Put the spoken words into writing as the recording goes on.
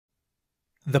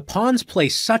The pawns play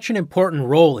such an important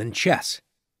role in chess.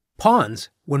 Pawns,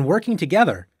 when working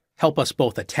together, help us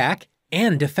both attack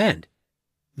and defend.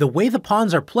 The way the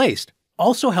pawns are placed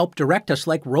also help direct us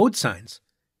like road signs.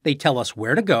 They tell us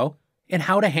where to go and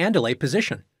how to handle a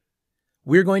position.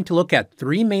 We're going to look at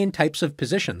three main types of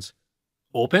positions: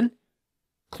 open,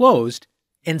 closed,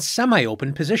 and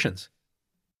semi-open positions.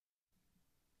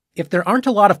 If there aren't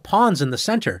a lot of pawns in the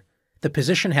center, the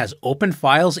position has open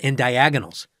files and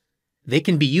diagonals. They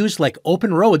can be used like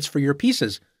open roads for your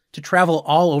pieces to travel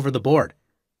all over the board.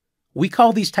 We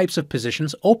call these types of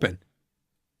positions open.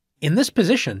 In this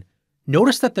position,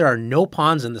 notice that there are no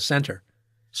pawns in the center,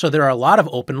 so there are a lot of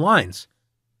open lines.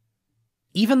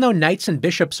 Even though knights and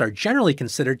bishops are generally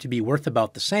considered to be worth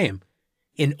about the same,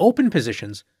 in open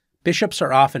positions, bishops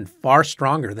are often far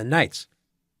stronger than knights.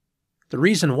 The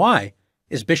reason why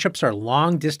is bishops are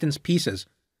long-distance pieces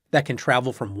that can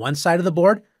travel from one side of the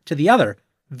board to the other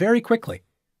very quickly.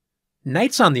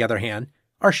 Knights, on the other hand,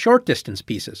 are short-distance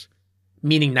pieces,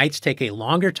 meaning knights take a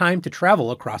longer time to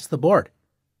travel across the board.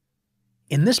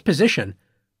 In this position,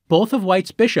 both of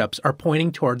white's bishops are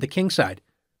pointing toward the king side.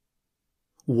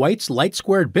 White's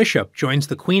light-squared bishop joins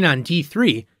the queen on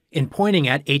d3 in pointing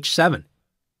at h7.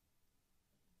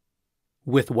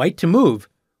 With white to move,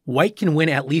 white can win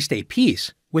at least a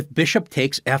piece with bishop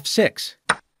takes f6,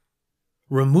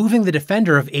 removing the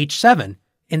defender of h7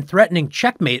 and threatening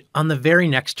checkmate on the very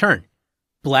next turn.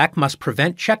 Black must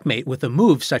prevent checkmate with a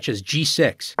move such as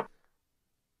g6.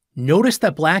 Notice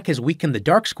that black has weakened the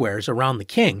dark squares around the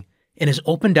king and has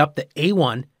opened up the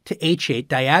a1 to h8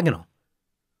 diagonal.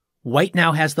 White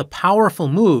now has the powerful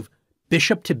move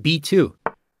bishop to b2,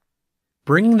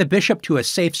 bringing the bishop to a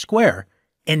safe square,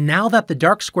 and now that the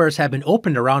dark squares have been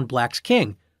opened around black's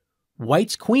king,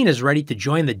 white's queen is ready to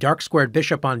join the dark squared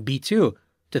bishop on b2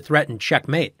 to threaten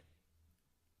checkmate.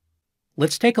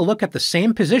 Let's take a look at the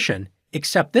same position,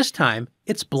 except this time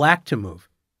it's black to move.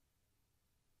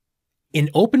 In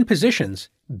open positions,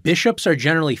 bishops are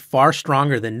generally far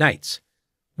stronger than knights.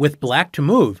 With black to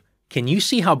move, can you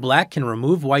see how black can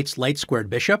remove white's light-squared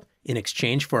bishop in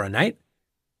exchange for a knight?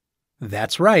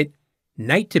 That's right,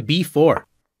 knight to b4.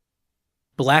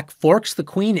 Black forks the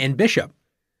queen and bishop.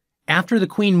 After the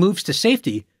queen moves to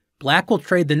safety, black will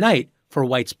trade the knight for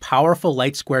white's powerful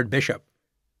light-squared bishop.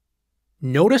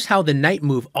 Notice how the knight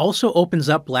move also opens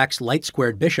up black's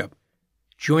light-squared bishop,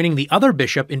 joining the other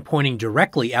bishop in pointing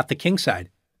directly at the king side.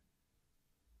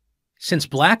 Since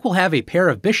black will have a pair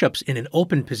of bishops in an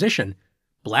open position,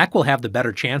 black will have the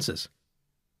better chances.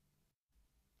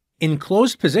 In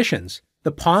closed positions,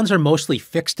 the pawns are mostly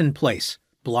fixed in place,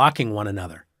 blocking one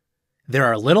another. There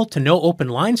are little to no open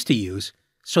lines to use,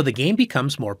 so the game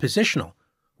becomes more positional,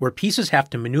 where pieces have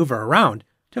to maneuver around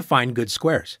to find good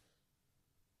squares.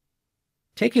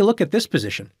 Take a look at this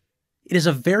position. It is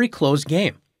a very closed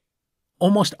game.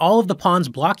 Almost all of the pawns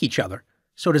block each other,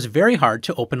 so it is very hard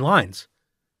to open lines.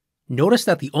 Notice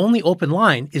that the only open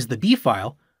line is the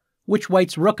b-file, which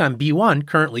white's rook on b1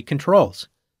 currently controls.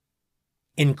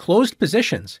 In closed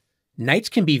positions, knights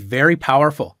can be very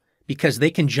powerful because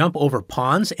they can jump over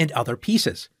pawns and other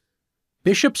pieces.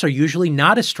 Bishops are usually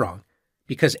not as strong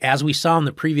because, as we saw in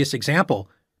the previous example,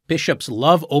 bishops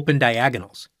love open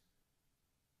diagonals.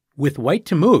 With white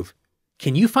to move,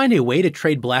 can you find a way to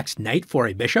trade black's knight for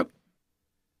a bishop?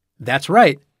 That's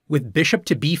right, with bishop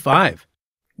to b5.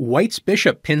 White's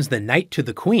bishop pins the knight to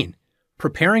the queen,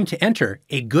 preparing to enter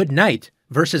a good knight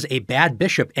versus a bad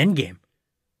bishop endgame.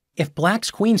 If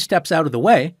black's queen steps out of the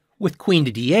way, with queen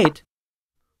to d8,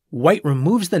 white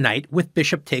removes the knight with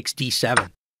bishop takes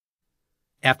d7.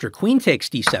 After queen takes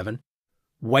d7,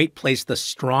 white plays the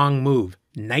strong move,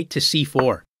 knight to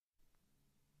c4.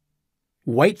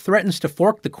 White threatens to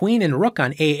fork the queen and rook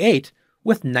on a8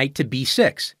 with knight to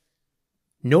b6.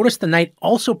 Notice the knight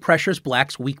also pressures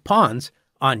black's weak pawns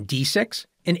on d6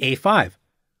 and a5.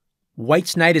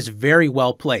 White's knight is very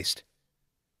well placed.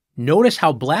 Notice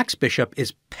how black's bishop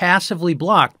is passively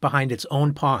blocked behind its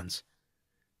own pawns.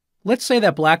 Let's say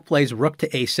that black plays rook to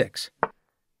a6,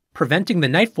 preventing the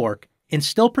knight fork and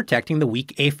still protecting the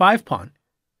weak a5 pawn.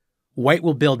 White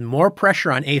will build more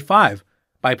pressure on a5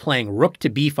 by playing rook to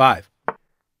b5,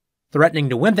 threatening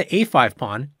to win the a5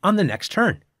 pawn on the next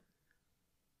turn.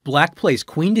 Black plays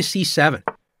queen to c7,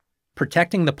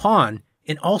 protecting the pawn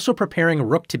and also preparing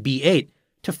rook to b8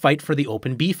 to fight for the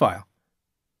open b-file.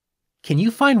 Can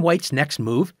you find white's next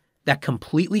move that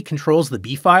completely controls the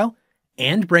b-file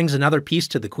and brings another piece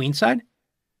to the queen side?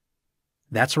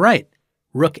 That's right,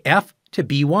 rook f to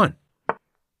b1.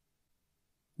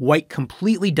 White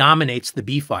completely dominates the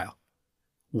b-file.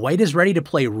 White is ready to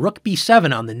play rook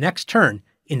b7 on the next turn,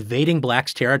 invading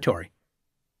black's territory.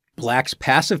 Black's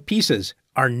passive pieces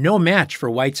are no match for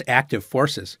White's active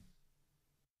forces.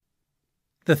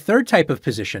 The third type of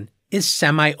position is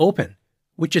semi-open,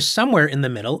 which is somewhere in the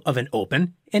middle of an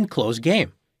open and closed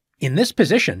game. In this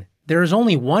position, there is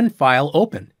only one file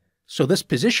open, so this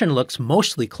position looks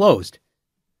mostly closed.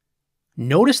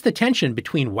 Notice the tension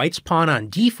between White's pawn on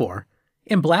d4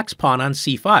 and Black's pawn on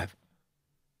c5.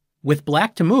 With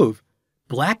Black to move,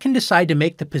 Black can decide to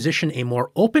make the position a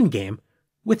more open game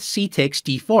with c takes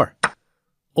d4,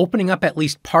 opening up at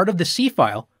least part of the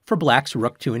c-file for Black's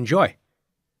rook to enjoy.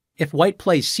 If White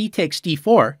plays c takes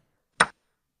d4,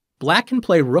 Black can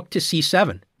play rook to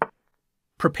c7,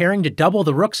 preparing to double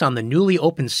the rooks on the newly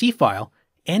opened c-file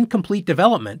and complete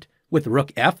development with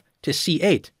rook f to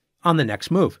c8 on the next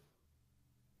move.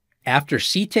 After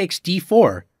c takes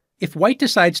d4, if White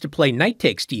decides to play knight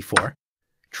takes d4,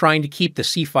 trying to keep the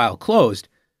c-file closed,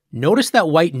 notice that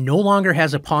White no longer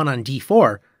has a pawn on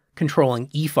d4 controlling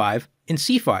e5 and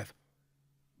c5.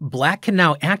 Black can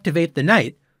now activate the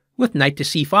knight with knight to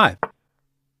c5,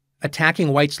 attacking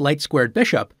White's light-squared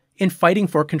bishop and fighting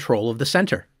for control of the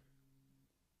center.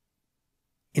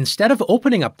 Instead of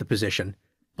opening up the position,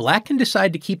 Black can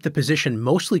decide to keep the position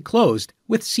mostly closed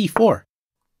with c4,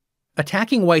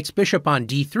 attacking White's bishop on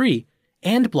d3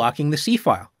 and blocking the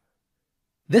c-file.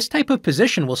 This type of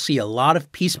position will see a lot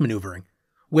of piece maneuvering,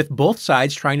 with both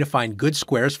sides trying to find good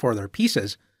squares for their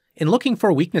pieces and looking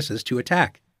for weaknesses to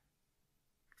attack.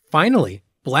 Finally,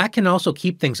 Black can also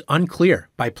keep things unclear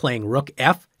by playing rook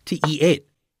f to e8,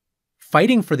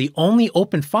 fighting for the only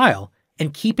open file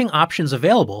and keeping options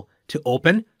available to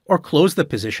open or close the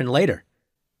position later.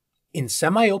 In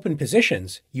semi-open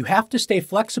positions, you have to stay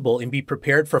flexible and be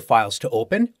prepared for files to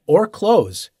open or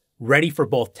close, ready for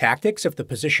both tactics if the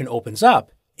position opens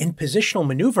up and positional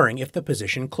maneuvering if the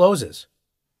position closes.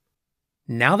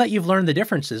 Now that you've learned the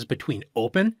differences between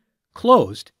open,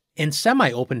 closed, and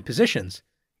semi-open positions,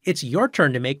 it's your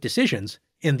turn to make decisions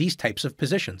in these types of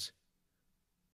positions.